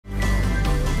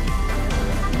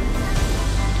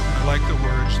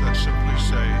words that simply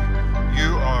say,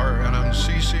 you are an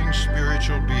unceasing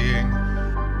spiritual being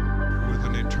with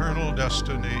an eternal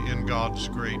destiny in God's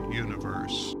great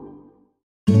universe.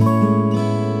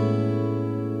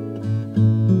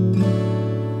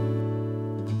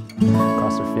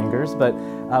 Cross our fingers, but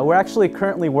we're actually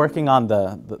currently working on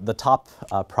the top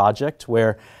project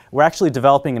where we're actually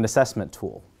developing an assessment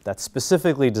tool that's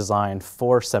specifically designed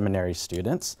for seminary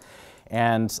students.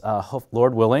 And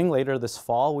Lord willing, later this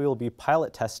fall, we will be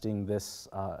pilot testing this,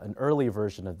 an early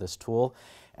version of this tool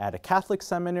at a Catholic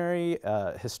seminary,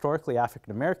 historically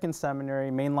African-American seminary,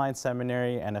 mainline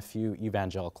seminary, and a few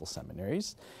evangelical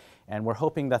seminaries. And we're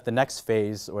hoping that the next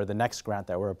phase, or the next grant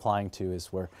that we're applying to, is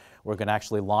where we're going to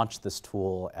actually launch this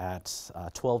tool at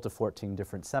 12 to 14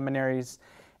 different seminaries.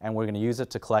 And we're going to use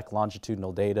it to collect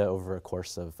longitudinal data over a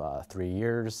course of 3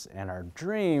 years. And our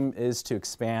dream is to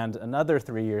expand another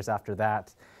 3 years after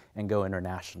that and go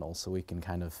international, so we can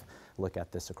kind of look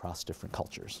at this across different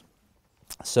cultures.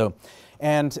 So,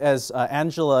 and as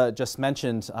Angela just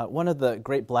mentioned, one of the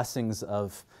great blessings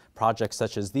of projects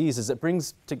such as these is it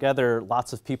brings together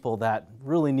lots of people that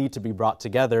really need to be brought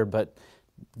together, but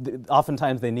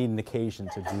oftentimes they need an occasion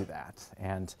to do that.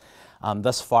 And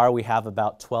thus far, we have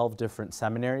about 12 different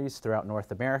seminaries throughout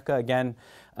North America, again,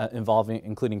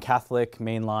 including Catholic,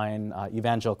 mainline,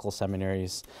 evangelical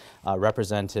seminaries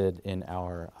represented in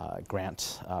our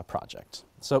grant project.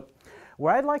 So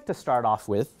where I'd like to start off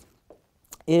with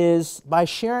is by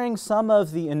sharing some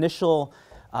of the initial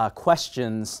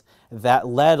questions that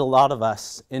led a lot of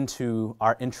us into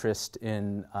our interest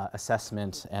in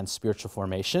assessment and spiritual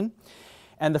formation.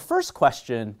 And the first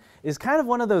question is kind of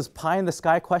one of those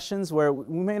pie-in-the-sky questions where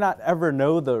we may not ever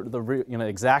know the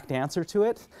exact answer to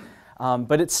it,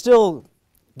 but it still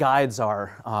guides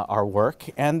our work.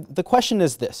 And the question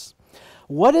is this: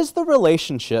 what is the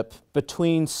relationship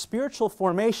between spiritual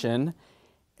formation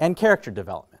and character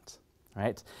development?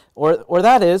 Right? Or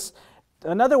that is,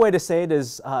 another way to say it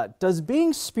is, does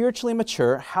being spiritually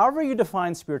mature, however you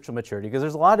define spiritual maturity, because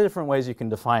there's a lot of different ways you can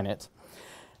define it,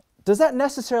 does that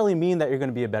necessarily mean that you're going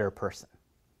to be a better person?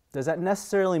 Does that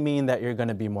necessarily mean that you're going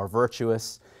to be more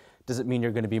virtuous? Does it mean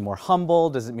you're going to be more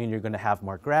humble? Does it mean you're going to have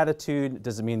more gratitude?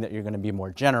 Does it mean that you're going to be more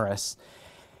generous?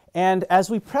 And as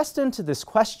we pressed into this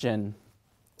question,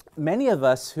 many of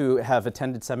us who have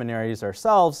attended seminaries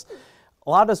ourselves, a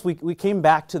lot of us, we came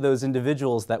back to those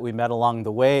individuals that we met along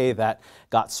the way that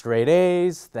got straight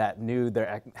A's, that knew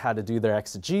how to do their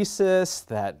exegesis,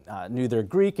 that knew their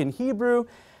Greek and Hebrew,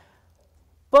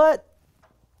 but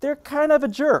they're kind of a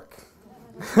jerk.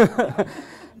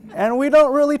 And we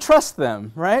don't really trust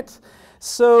them, right?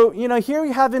 So, here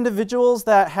we have individuals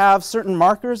that have certain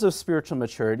markers of spiritual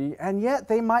maturity, and yet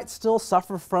they might still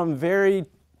suffer from very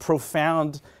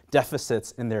profound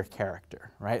deficits in their character,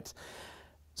 right?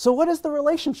 So what is the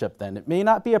relationship then? It may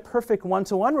not be a perfect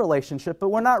one-to-one relationship, but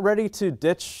we're not ready to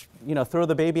ditch, throw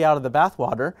the baby out of the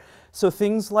bathwater. So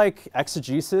things like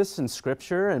exegesis and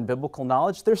scripture and biblical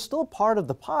knowledge, they're still part of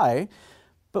the pie,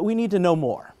 but we need to know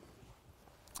more.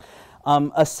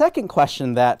 A second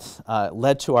question that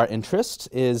led to our interest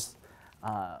is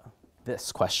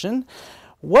this question: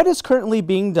 what is currently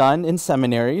being done in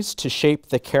seminaries to shape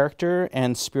the character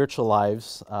and spiritual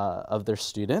lives of their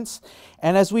students?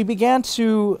 And as we began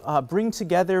to bring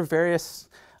together various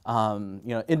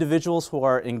individuals who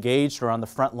are engaged or on the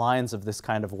front lines of this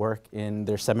kind of work in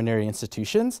their seminary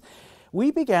institutions, we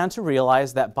began to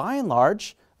realize that by and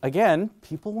large, again,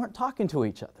 people weren't talking to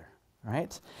each other,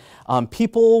 right?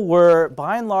 People were,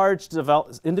 by and large,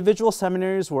 individual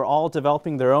seminaries were all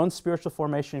developing their own spiritual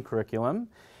formation curriculum.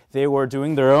 They were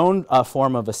doing their own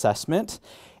form of assessment,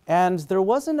 and there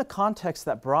wasn't a context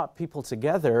that brought people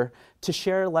together to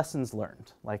share lessons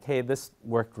learned. Like, hey, this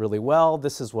worked really well,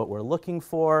 this is what we're looking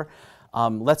for,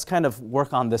 let's kind of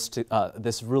work on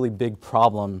this really big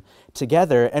problem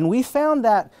together. And we found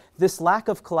that this lack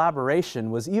of collaboration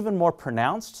was even more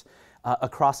pronounced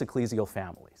across ecclesial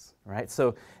families, right?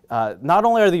 So not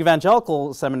only are the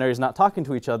evangelical seminaries not talking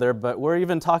to each other, but we're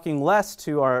even talking less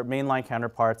to our mainline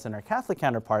counterparts and our Catholic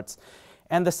counterparts.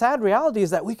 And the sad reality is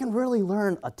that we can really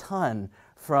learn a ton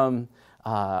from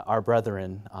our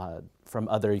brethren from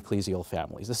other ecclesial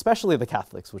families, especially the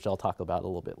Catholics, which I'll talk about a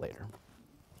little bit later.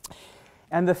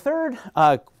 And the third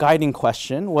guiding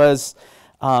question was,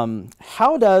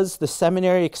 how does the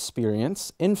seminary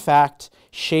experience, in fact,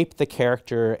 shape the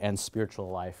character and spiritual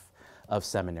life of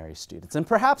seminary students? And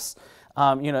perhaps,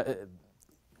 a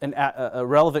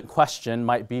relevant question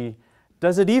might be,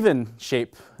 does it even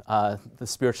shape the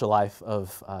spiritual life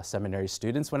of seminary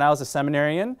students? When I was a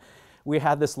seminarian, we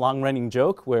had this long-running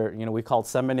joke where we called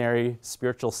seminary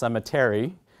spiritual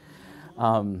cemetery.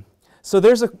 So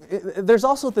there's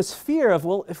also this fear of,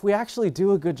 well, if we actually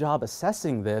do a good job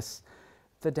assessing this,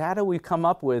 the data we come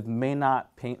up with may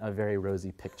not paint a very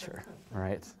rosy picture,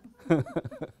 right?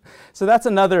 So that's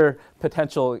another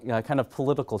potential kind of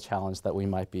political challenge that we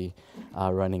might be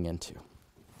running into.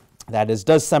 That is,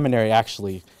 does seminary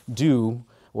actually do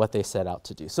what they set out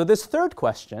to do? So this third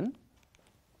question,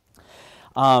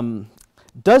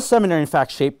 does seminary in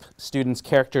fact shape students'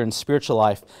 character and spiritual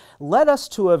life, led us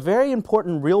to a very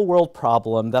important real-world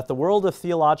problem that the world of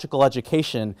theological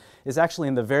education is actually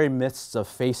in the very midst of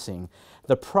facing.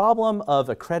 The problem of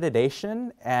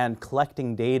accreditation and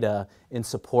collecting data in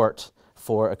support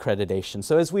for accreditation.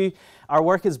 So as our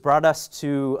work has brought us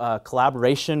to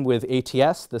collaboration with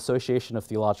ATS, the Association of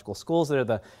Theological Schools. They're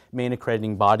the main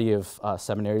accrediting body of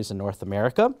seminaries in North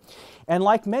America. And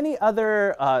like many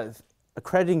other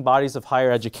accrediting bodies of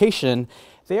higher education,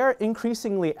 they are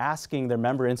increasingly asking their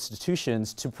member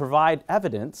institutions to provide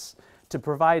evidence, to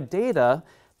provide data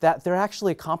that they're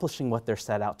actually accomplishing what they're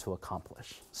set out to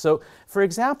accomplish. So, for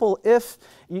example, if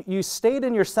you state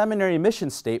in your seminary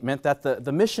mission statement that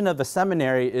the mission of the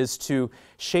seminary is to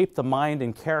shape the mind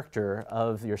and character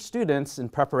of your students in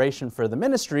preparation for the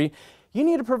ministry, you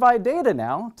need to provide data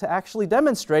now to actually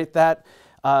demonstrate that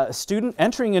a student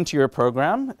entering into your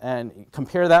program, and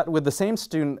compare that with the same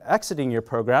student exiting your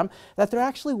program, that there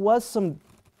actually was some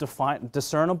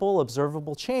discernible,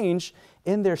 observable change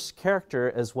in their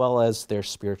character as well as their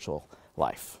spiritual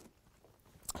life.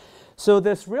 So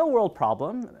this real-world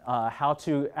problem, how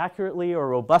to accurately or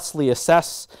robustly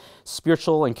assess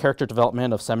spiritual and character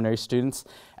development of seminary students,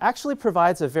 actually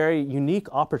provides a very unique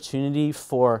opportunity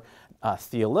for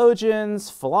theologians,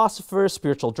 philosophers,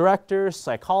 spiritual directors,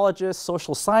 psychologists,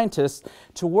 social scientists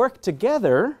to work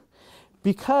together,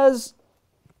 because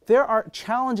there are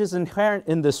challenges inherent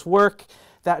in this work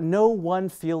that no one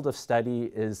field of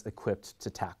study is equipped to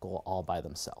tackle all by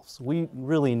themselves. We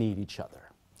really need each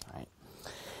other, right?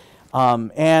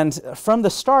 And from the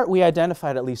start, we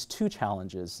identified at least two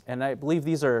challenges, and I believe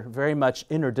these are very much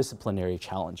interdisciplinary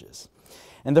challenges.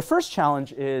 And the first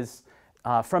challenge is,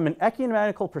 from an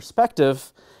ecumenical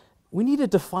perspective, we need to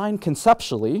define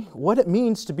conceptually what it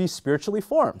means to be spiritually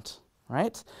formed,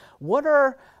 right? What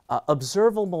are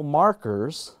observable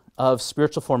markers of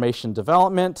spiritual formation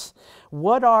development?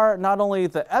 What are not only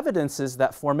the evidences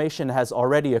that formation has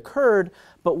already occurred,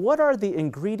 but what are the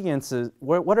ingredients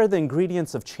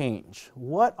of change?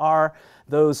 What are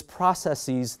those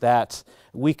processes that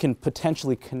we can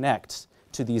potentially connect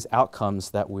to these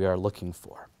outcomes that we are looking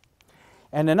for?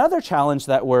 And another challenge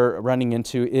that we're running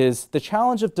into is the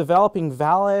challenge of developing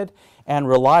valid and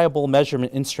reliable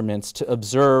measurement instruments to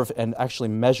observe and actually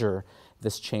measure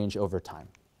this change over time.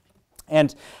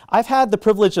 And I've had the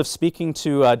privilege of speaking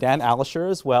to Dan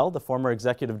Alisher as well, the former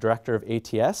executive director of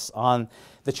ATS, on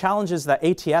the challenges that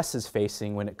ATS is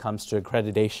facing when it comes to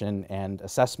accreditation and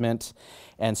assessment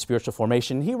and spiritual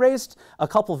formation. He raised a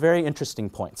couple very interesting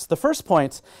points. The first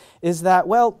point is that,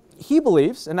 well, he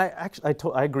believes, and I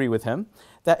agree with him,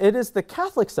 that it is the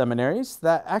Catholic seminaries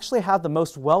that actually have the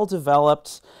most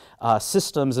well-developed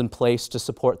systems in place to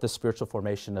support the spiritual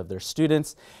formation of their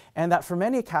students, and that for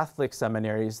many Catholic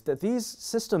seminaries, that these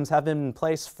systems have been in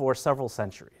place for several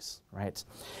centuries, right?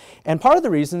 And part of the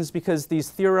reason is because these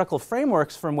theoretical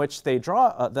frameworks from which they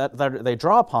draw, that they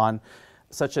draw upon,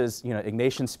 such as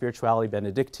Ignatian spirituality,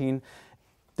 Benedictine,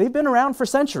 they've been around for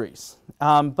centuries.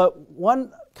 But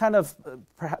one kind of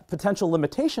potential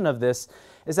limitation of this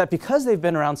is that because they've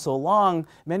been around so long,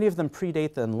 many of them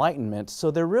predate the Enlightenment, so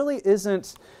there really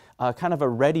isn't kind of a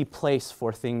ready place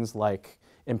for things like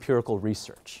empirical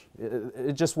research.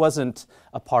 It just wasn't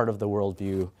a part of the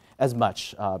worldview as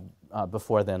much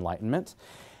before the Enlightenment.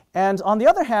 And on the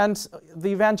other hand, the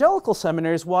evangelical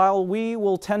seminaries, while we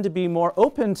will tend to be more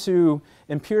open to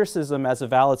empiricism as a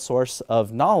valid source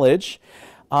of knowledge,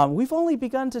 we've only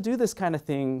begun to do this kind of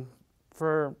thing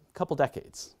for a couple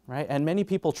decades, right? And many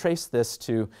people trace this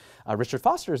to Richard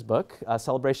Foster's book,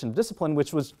 Celebration of Discipline,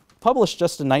 which was published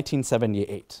just in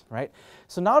 1978, right?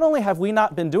 So not only have we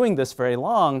not been doing this very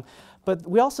long, but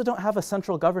we also don't have a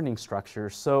central governing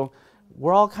structure. So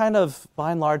we're all kind of,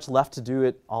 by and large, left to do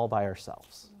it all by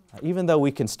ourselves, even though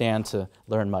we can stand to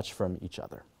learn much from each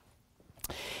other.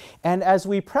 And as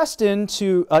we pressed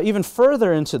into even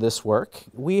further into this work,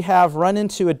 we have run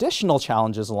into additional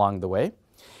challenges along the way.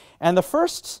 And the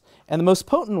first and the most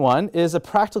potent one is a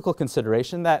practical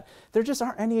consideration that there just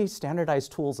aren't any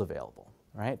standardized tools available,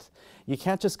 right? You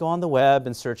can't just go on the web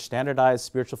and search standardized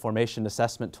spiritual formation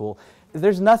assessment tool.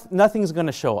 There's nothing's going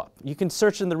to show up. You can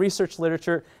search in the research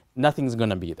literature, nothing's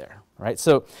going to be there, right?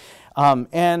 So,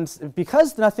 and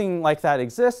because nothing like that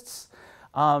exists,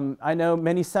 I know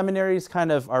many seminaries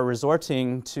kind of are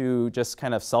resorting to just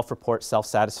kind of self-report,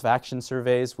 self-satisfaction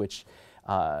surveys, which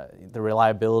the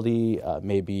reliability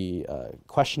may be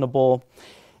questionable.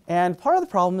 And part of the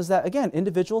problem is that, again,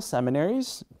 individual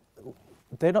seminaries,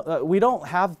 we don't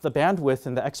have the bandwidth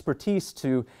and the expertise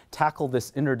to tackle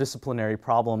this interdisciplinary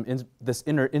problem, this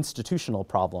interinstitutional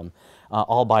problem,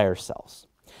 all by ourselves.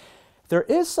 There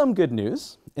is some good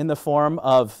news in the form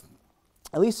of,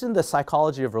 at least in the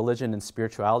psychology of religion and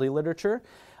spirituality literature,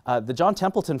 the John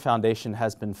Templeton Foundation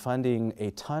has been funding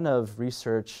a ton of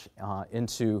research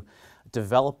into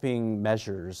developing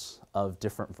measures of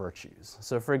different virtues.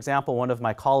 So for example, one of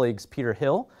my colleagues, Peter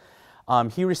Hill,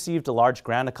 he received a large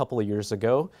grant a couple of years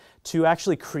ago to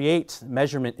actually create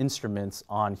measurement instruments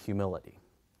on humility,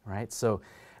 right? So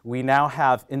we now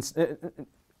have,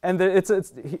 and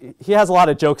he has a lot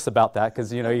of jokes about that,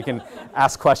 because you can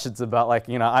ask questions about, like,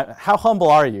 how humble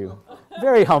are you?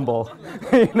 Very humble,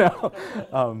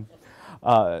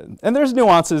 and there's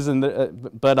nuances,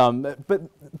 but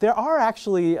there are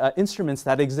actually instruments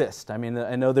that exist. I mean,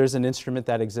 I know there's an instrument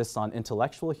that exists on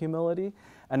intellectual humility.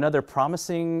 Another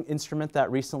promising instrument that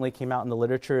recently came out in the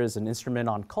literature is an instrument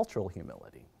on cultural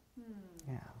humility.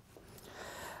 Yeah.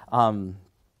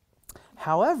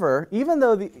 However, even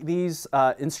though these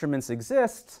instruments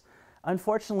exist,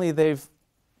 unfortunately they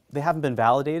haven't been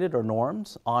validated or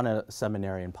normed on a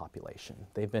seminarian population.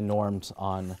 They've been normed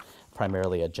on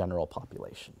primarily a general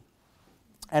population.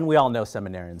 And we all know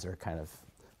seminarians are kind of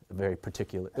very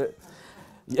particular.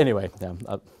 Anyway, yeah,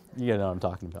 you know what I'm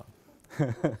talking about.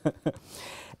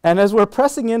 And as we're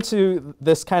pressing into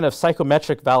this kind of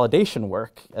psychometric validation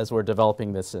work, as we're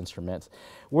developing this instrument,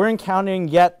 we're encountering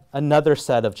yet another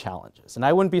set of challenges. And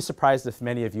I wouldn't be surprised if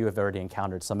many of you have already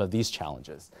encountered some of these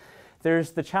challenges.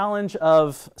 There's the challenge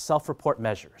of self-report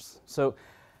measures. So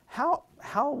how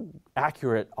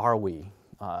accurate are we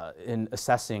in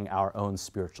assessing our own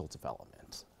spiritual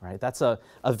development, right? That's a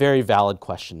very valid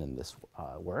question in this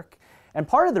work. And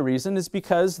part of the reason is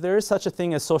because there is such a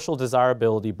thing as social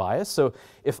desirability bias. So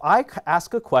if I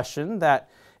ask a question that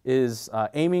is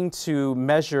aiming to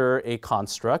measure a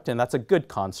construct, and that's a good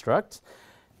construct,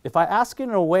 if I ask it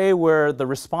in a way where the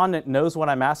respondent knows what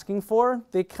I'm asking for,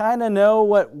 they kind of know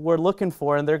what we're looking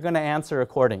for, and they're going to answer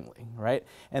accordingly, right?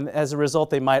 And as a result,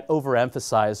 they might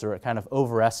overemphasize or kind of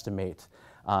overestimate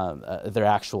their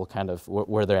actual kind of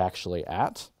where they're actually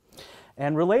at.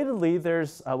 And relatedly,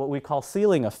 there's what we call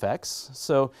ceiling effects.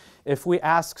 So if we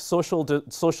ask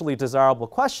socially desirable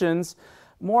questions,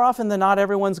 more often than not,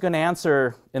 everyone's going to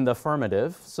answer in the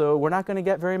affirmative. So we're not going to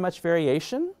get very much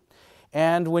variation.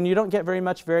 And when you don't get very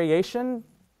much variation,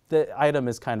 the item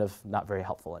is kind of not very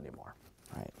helpful anymore,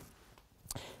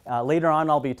 right? Later on,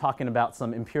 I'll be talking about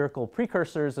some empirical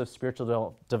precursors of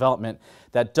spiritual development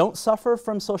that don't suffer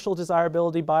from social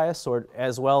desirability bias, or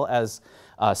as well as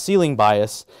ceiling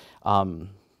bias, but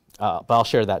I'll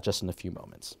share that just in a few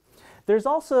moments. There's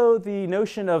also the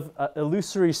notion of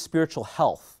illusory spiritual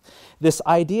health. This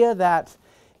idea that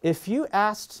if you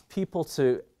asked people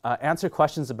to answer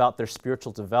questions about their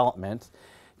spiritual development,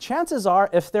 chances are,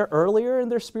 if they're earlier in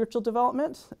their spiritual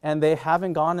development and they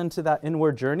haven't gone into that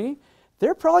inward journey,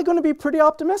 they're probably going to be pretty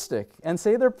optimistic and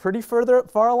say they're pretty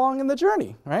far along in the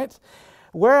journey, right?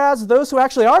 Whereas those who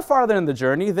actually are farther in the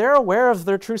journey, they're aware of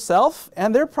their true self,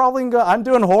 and they're probably going to go, I'm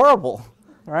doing horrible,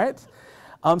 right?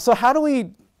 So how do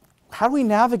we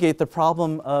navigate the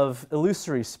problem of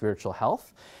illusory spiritual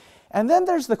health? And then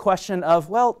there's the question of,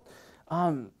 well,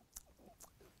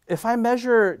 if I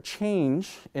measure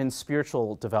change in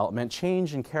spiritual development,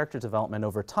 change in character development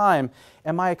over time,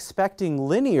 am I expecting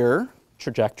linear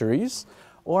trajectories,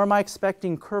 or am I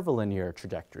expecting curvilinear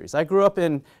trajectories? I grew up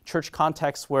in church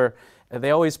contexts where they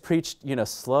always preached,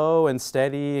 slow and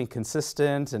steady and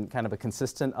consistent and kind of a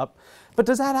consistent up. But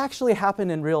does that actually happen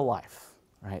in real life,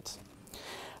 right?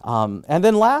 And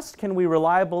then last, can we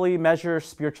reliably measure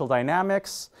spiritual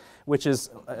dynamics, which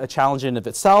is a challenge in of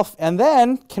itself? And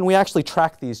then, can we actually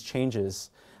track these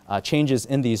changes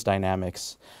in these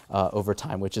dynamics over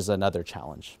time, which is another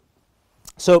challenge.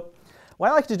 So what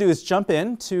I like to do is jump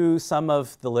into some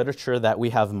of the literature that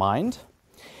we have mined.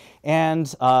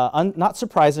 And not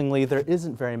surprisingly, there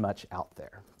isn't very much out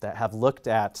there that have looked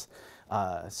at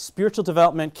spiritual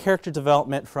development, character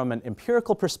development from an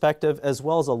empirical perspective as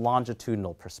well as a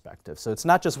longitudinal perspective. So it's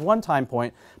not just one time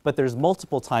point, but there's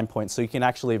multiple time points, so you can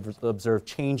actually observe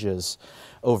changes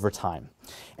over time.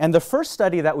 And the first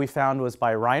study that we found was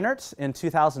by Reinert in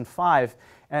 2005,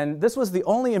 and this was the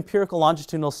only empirical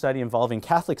longitudinal study involving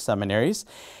Catholic seminaries,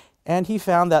 and he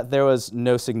found that there was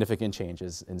no significant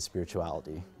changes in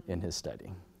spirituality in his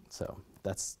study. So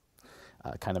that's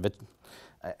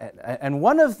And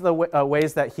one of the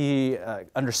ways that he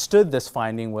understood this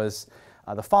finding was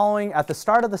the following. At the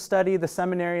start of the study, the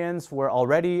seminarians were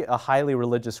already a highly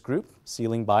religious group,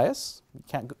 ceiling bias.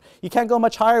 You can't go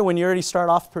much higher when you already start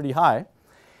off pretty high.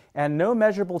 And no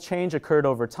measurable change occurred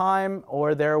over time,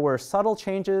 or there were subtle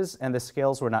changes and the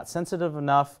scales were not sensitive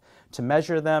enough to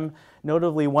measure them.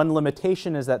 Notably, one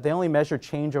limitation is that they only measure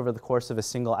change over the course of a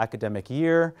single academic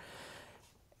year.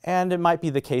 And it might be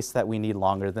the case that we need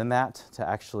longer than that to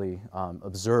actually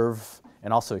observe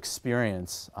and also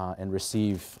experience and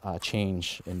receive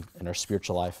change in our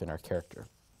spiritual life and our character.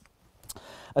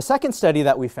 A second study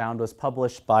that we found was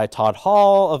published by Todd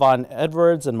Hall, Yvonne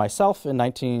Edwards, and myself in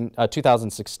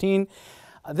 2016.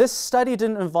 This study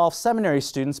didn't involve seminary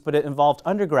students, but it involved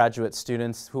undergraduate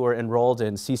students who were enrolled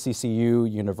in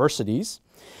CCCU universities.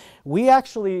 We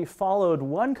actually followed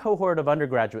one cohort of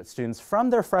undergraduate students from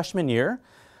their freshman year,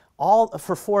 all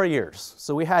for 4 years.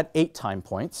 So we had 8 time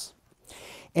points.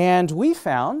 And we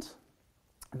found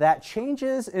that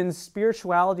changes in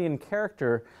spirituality and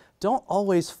character don't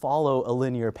always follow a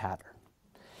linear pattern.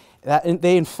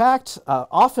 They, in fact,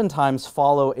 oftentimes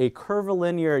follow a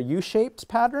curvilinear U-shaped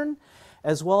pattern,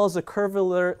 as well as a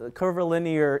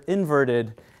curvilinear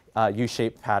inverted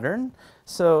U-shaped pattern.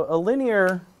 So a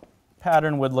linear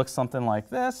pattern would look something like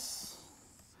this.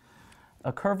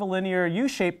 A curvilinear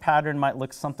U-shaped pattern might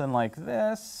look something like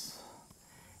this.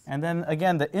 And then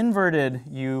again, the inverted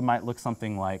U might look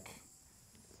something like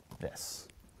this.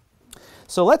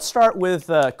 So let's start with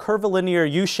the curvilinear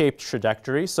U-shaped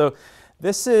trajectory. So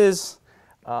this is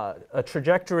a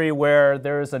trajectory where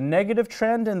there is a negative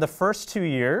trend in the first 2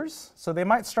 years. So they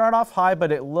might start off high,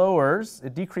 but it lowers,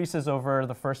 it decreases over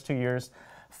the first 2 years,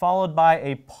 followed by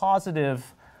a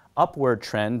positive upward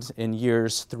trend in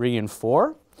years 3 and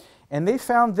 4. And they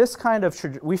found this kind of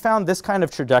we found this kind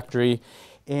of trajectory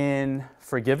in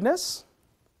forgiveness,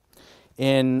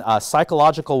 in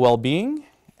psychological well-being,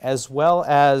 as well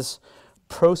as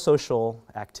pro-social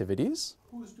activities.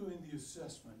 Who's doing the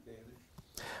assessment,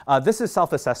 David? This is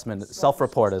self-assessment,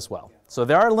 self-report as well. So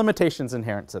there are limitations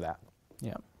inherent to that.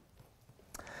 Yeah.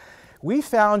 We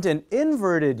found an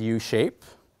inverted U-shape.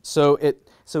 So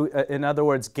in other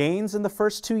words, gains in the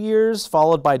first 2 years,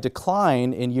 followed by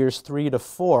decline in years 3 to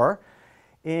 4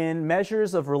 in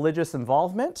measures of religious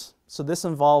involvement. So this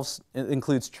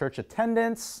includes church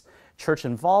attendance, church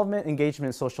involvement, engagement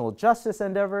in social justice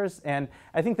endeavors, and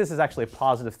I think this is actually a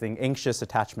positive thing, anxious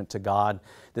attachment to God,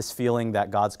 this feeling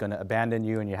that God's going to abandon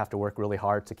you and you have to work really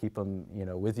hard to keep him,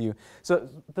 with you. So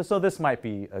this might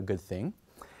be a good thing.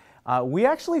 We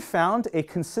actually found a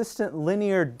consistent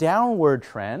linear downward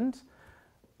trend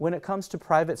when it comes to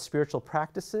private spiritual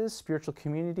practices, spiritual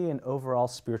community, and overall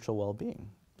spiritual well-being.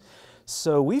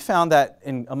 So we found that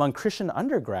among Christian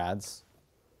undergrads,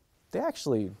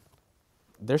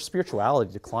 their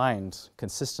spirituality declined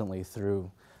consistently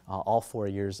through all 4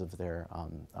 years of their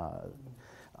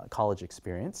college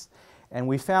experience. And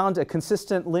we found a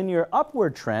consistent linear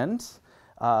upward trend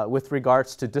with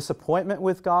regards to disappointment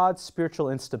with God,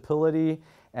 spiritual instability,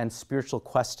 and spiritual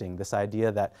questing, this idea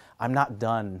that I'm not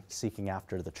done seeking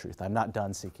after the truth. I'm not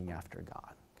done seeking after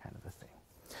God, kind of a thing.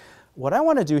 What I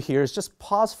want to do here is just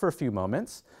pause for a few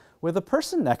moments. With the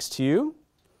person next to you,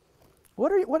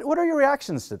 what are your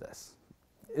reactions to this?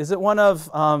 Is it one of,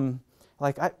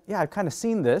 I've kind of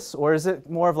seen this, or is it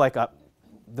more of like,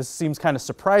 this seems kind of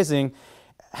surprising?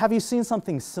 Have you seen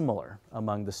something similar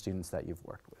among the students that you've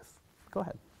worked with? Go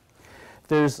ahead.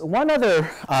 There's one other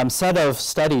set of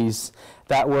studies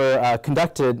that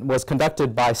was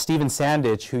conducted by Stephen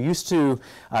Sandage, who used to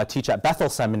teach at Bethel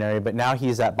Seminary, but now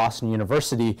he's at Boston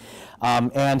University.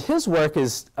 And his work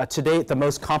is, to date, the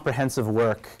most comprehensive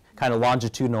work, kind of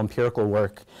longitudinal empirical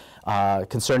work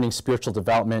concerning spiritual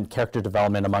development, character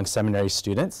development among seminary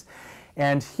students.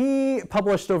 And he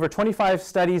published over 25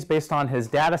 studies based on his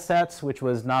data sets, which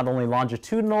was not only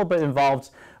longitudinal, but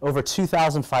involved over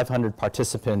 2,500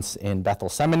 participants in Bethel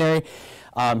Seminary.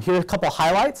 Here are a couple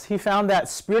highlights. He found that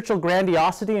spiritual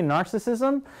grandiosity and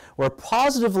narcissism were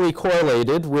positively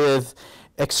correlated with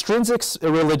extrinsic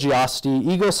religiosity,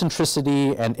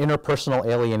 egocentricity, and interpersonal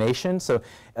alienation. So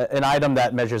an item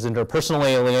that measures interpersonal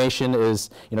alienation is,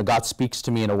 God speaks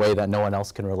to me in a way that no one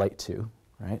else can relate to,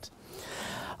 right?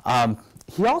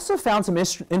 He also found some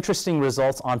interesting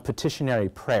results on petitionary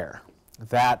prayer,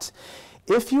 that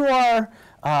if you are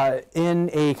in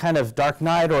a kind of dark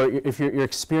night, or if you're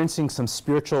experiencing some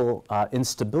spiritual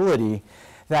instability,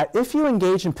 that if you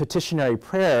engage in petitionary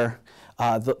prayer,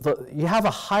 you have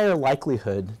a higher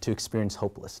likelihood to experience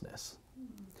hopelessness.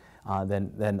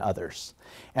 than others.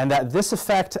 And that this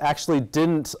effect actually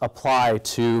didn't apply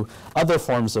to other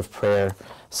forms of prayer,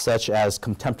 such as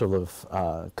contemplative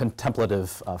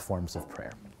forms of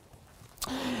prayer.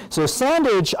 So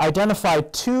Sandage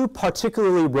identified two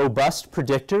particularly robust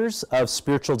predictors of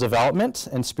spiritual development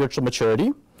and spiritual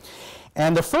maturity.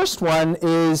 And the first one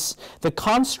is the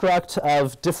construct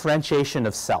of differentiation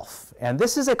of self. And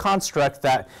this is a construct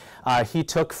that he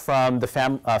took from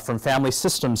from family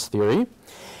systems theory.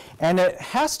 And it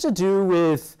has to do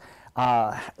with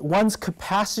one's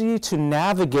capacity to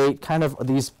navigate kind of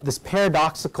this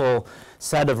paradoxical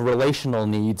set of relational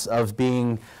needs of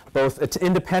being both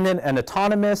independent and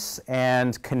autonomous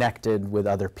and connected with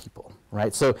other people,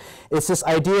 right? So it's this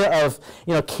idea of,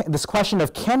 this question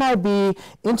of, can I be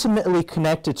intimately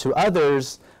connected to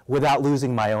others without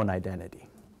losing my own identity,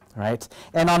 right?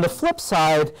 And on the flip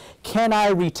side, can I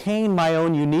retain my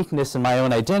own uniqueness and my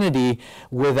own identity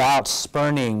without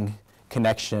spurning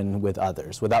connection with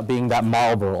others, without being that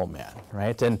Marlboro man,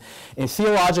 right? And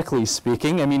theologically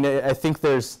speaking, I mean, I think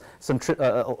there's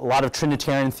a lot of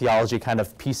Trinitarian theology kind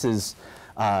of pieces,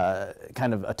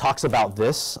 talks about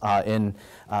this in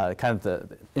kind of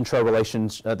the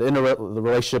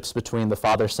relationships between the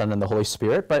Father, Son, and the Holy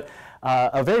Spirit. But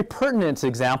a very pertinent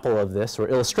example of this, or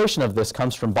illustration of this,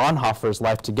 comes from Bonhoeffer's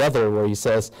Life Together, where he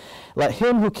says, "Let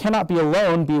him who cannot be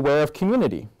alone beware of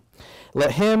community.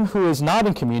 Let him who is not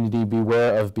in community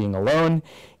beware of being alone.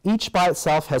 Each by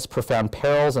itself has profound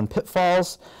perils and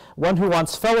pitfalls. One who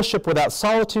wants fellowship without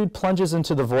solitude plunges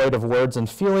into the void of words and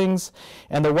feelings,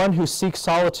 and the one who seeks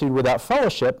solitude without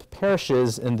fellowship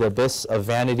perishes in the abyss of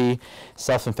vanity,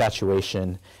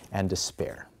 self-infatuation, and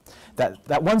despair."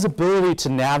 That one's ability to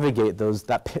navigate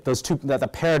the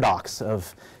paradox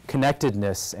of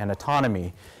connectedness and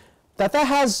autonomy, that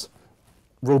has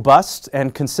robust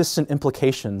and consistent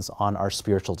implications on our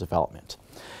spiritual development.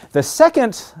 The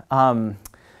second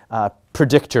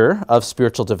predictor of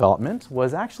spiritual development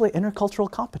was actually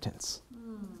intercultural competence.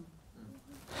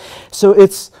 So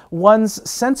it's one's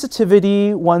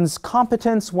sensitivity, one's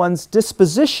competence, one's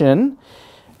disposition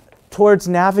towards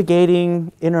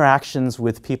navigating interactions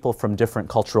with people from different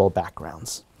cultural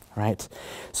backgrounds, right?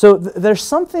 So there's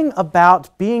something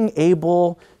about being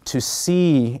able to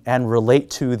see and relate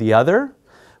to the other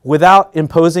without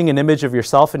imposing an image of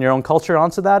yourself and your own culture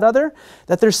onto that other,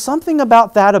 that there's something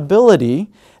about that ability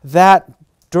that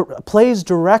plays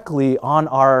directly on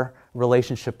our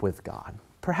relationship with God.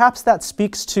 Perhaps that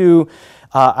speaks to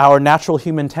our natural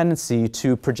human tendency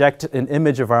to project an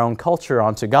image of our own culture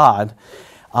onto God.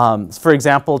 For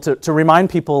example, to remind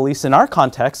people, at least in our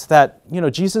context, that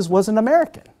Jesus was an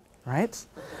American, right?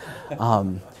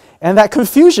 And that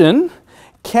confusion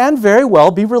can very well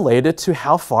be related to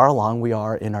how far along we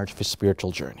are in our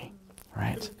spiritual journey,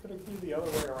 right? Could it be the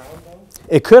other way around, though?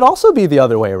 It could also be the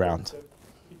other way around.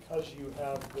 Because you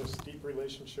have this deep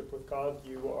relationship with God,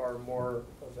 you are more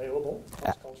available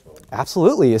culturally.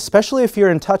 Absolutely, especially if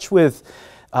you're in touch with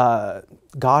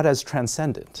God as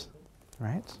transcendent,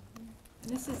 right? And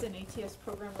this is an ATS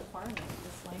program requirement,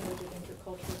 this language of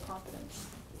intercultural competence.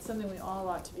 It's something we all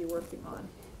ought to be working on.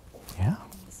 Yeah.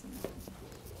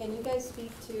 Can you guys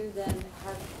speak to then,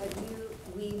 have you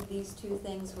weaved these two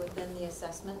things within the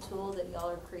assessment tool that y'all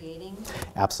are creating?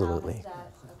 Absolutely.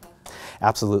 Okay.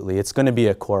 Absolutely. It's going to be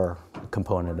a core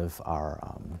component of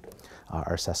our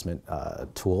assessment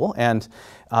tool. And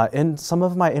in some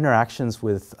of my interactions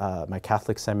with my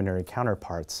Catholic seminary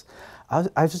counterparts,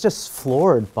 I was just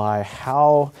floored by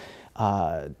how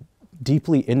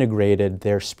deeply integrated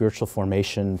their spiritual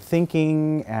formation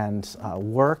thinking and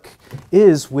work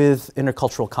is with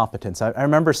intercultural competence. I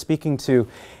remember speaking to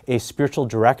a spiritual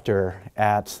director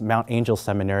at Mount Angel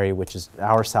Seminary, which is an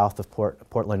hour south of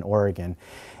Portland, Oregon,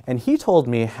 and he told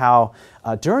me how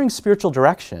during spiritual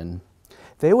direction,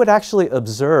 they would actually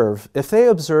observe, if they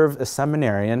observe a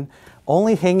seminarian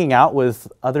only hanging out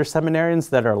with other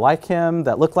seminarians that are like him,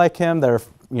 that look like him, that are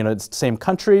the same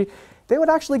country, they would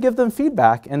actually give them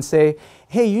feedback and say,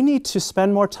 hey, you need to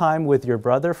spend more time with your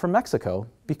brother from Mexico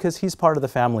because he's part of the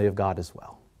family of God as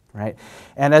well, right?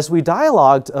 And as we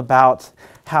dialogued about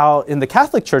how in the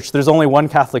Catholic Church, there's only one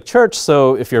Catholic Church,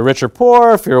 so if you're rich or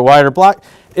poor, if you're white or black,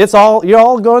 you're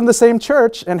all going to the same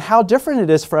church, and how different it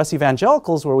is for us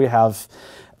evangelicals where we have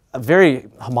a very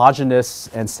homogeneous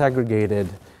and segregated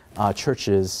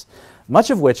churches, much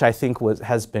of which I think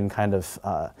has been kind of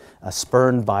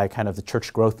spurned by kind of the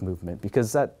church growth movement,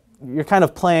 because you're kind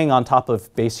of playing on top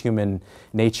of base human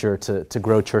nature to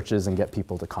grow churches and get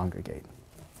people to congregate.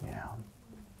 Yeah.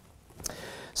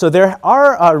 So there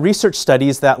are research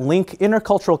studies that link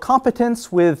intercultural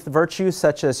competence with virtues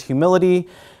such as humility,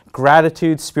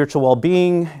 gratitude, spiritual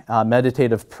well-being,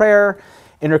 meditative prayer.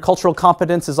 Intercultural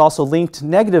competence is also linked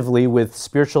negatively with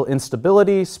spiritual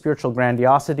instability, spiritual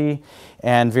grandiosity,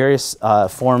 and various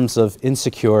forms of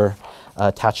insecure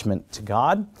attachment to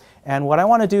God. And what I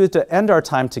want to do to end our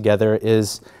time together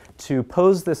is to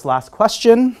pose this last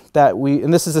question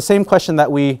and this is the same question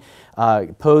that we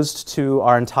posed to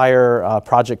our entire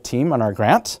project team on our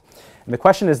grant. And the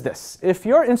question is this: if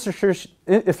your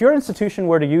institution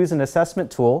were to use an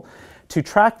assessment tool to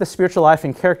track the spiritual life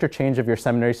and character change of your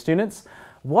seminary students,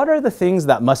 what are the things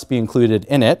that must be included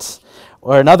in it?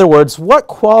 Or in other words, what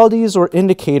qualities or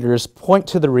indicators point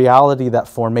to the reality that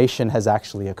formation has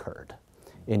actually occurred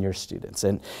in your students?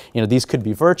 And these could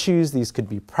be virtues, these could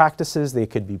be practices, they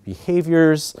could be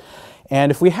behaviors. And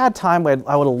if we had time,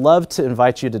 I would love to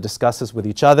invite you to discuss this with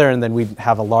each other, and then we'd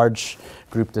have a large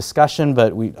group discussion,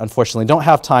 but we unfortunately don't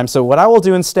have time. So what I will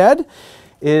do instead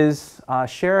is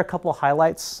share a couple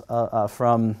highlights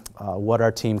from what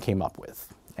our team came up with.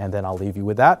 And then I'll leave you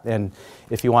with that. And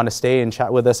if you want to stay and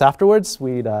chat with us afterwards,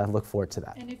 we'd look forward to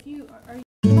that. And if you are